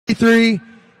Q193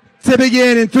 to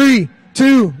begin in 3,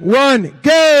 2, 1,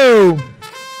 go!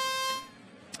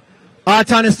 Our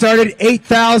time has started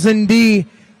 8,000D,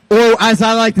 or as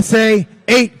I like to say,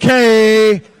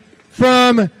 8K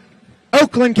from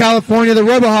Oakland, California, the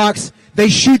Robohawks. They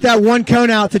shoot that one cone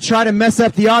out to try to mess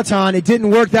up the Auton. It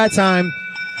didn't work that time.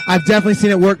 I've definitely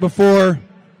seen it work before.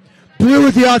 Blue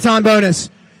with the Auton bonus.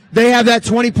 They have that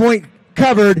 20-point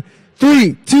covered.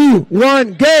 3, 2,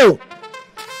 1, go!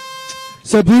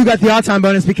 So blue got the Auton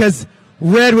bonus because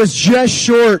red was just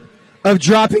short of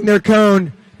dropping their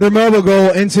cone, their mobile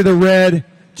goal, into the red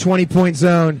 20-point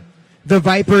zone. The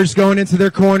Vipers going into their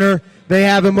corner. They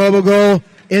have a mobile goal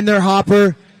in their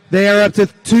hopper. They are up to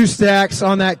 2 stacks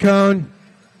on that cone.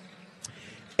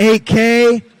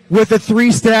 8K with a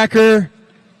 3-stacker.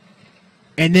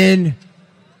 And then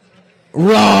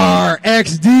RAR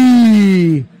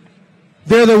XD.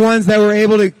 They're the ones that were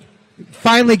able to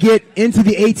finally get into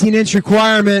the 18-inch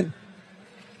requirement.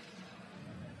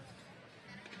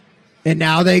 And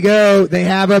now they go. They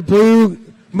have a blue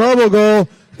mobile goal.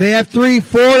 They have 3,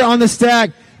 4 on the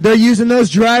stack. They're using those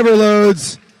driver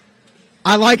loads.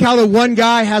 I like how the one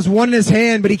guy has one in his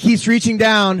hand, but he keeps reaching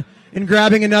down and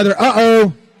grabbing another.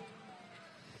 Uh-oh.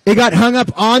 It got hung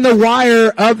up on the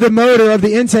wire of the motor of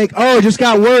the intake. Oh, it just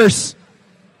got worse.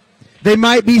 They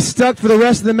might be stuck for the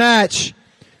rest of the match.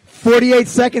 48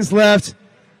 seconds left.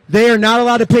 They are not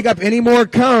allowed to pick up any more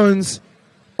cones,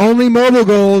 only mobile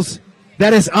goals.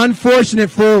 That is unfortunate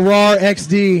for RAR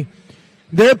XD.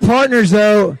 Their partners,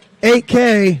 though,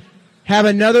 8K, have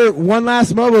one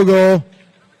last mobile goal.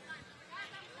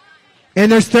 And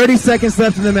there's 30 seconds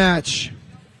left in the match.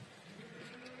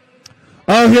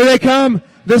 Oh, here they come.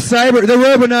 The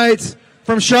RoboKnights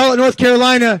from Charlotte, North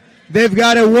Carolina. They've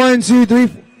got a 1, 2, 3,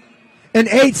 an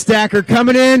 8-stacker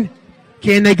coming in.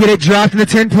 Can they get it dropped in the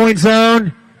 10-point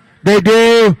zone? They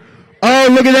do. Oh,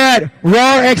 look at that.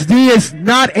 RAR XD is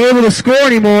not able to score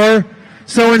anymore.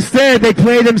 So instead, they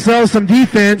play themselves some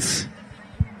defense.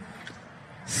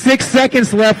 6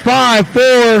 seconds left. 5,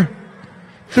 4,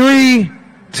 3,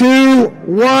 2,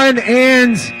 1,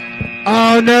 and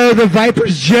oh no, the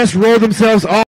Vipers just rolled themselves off.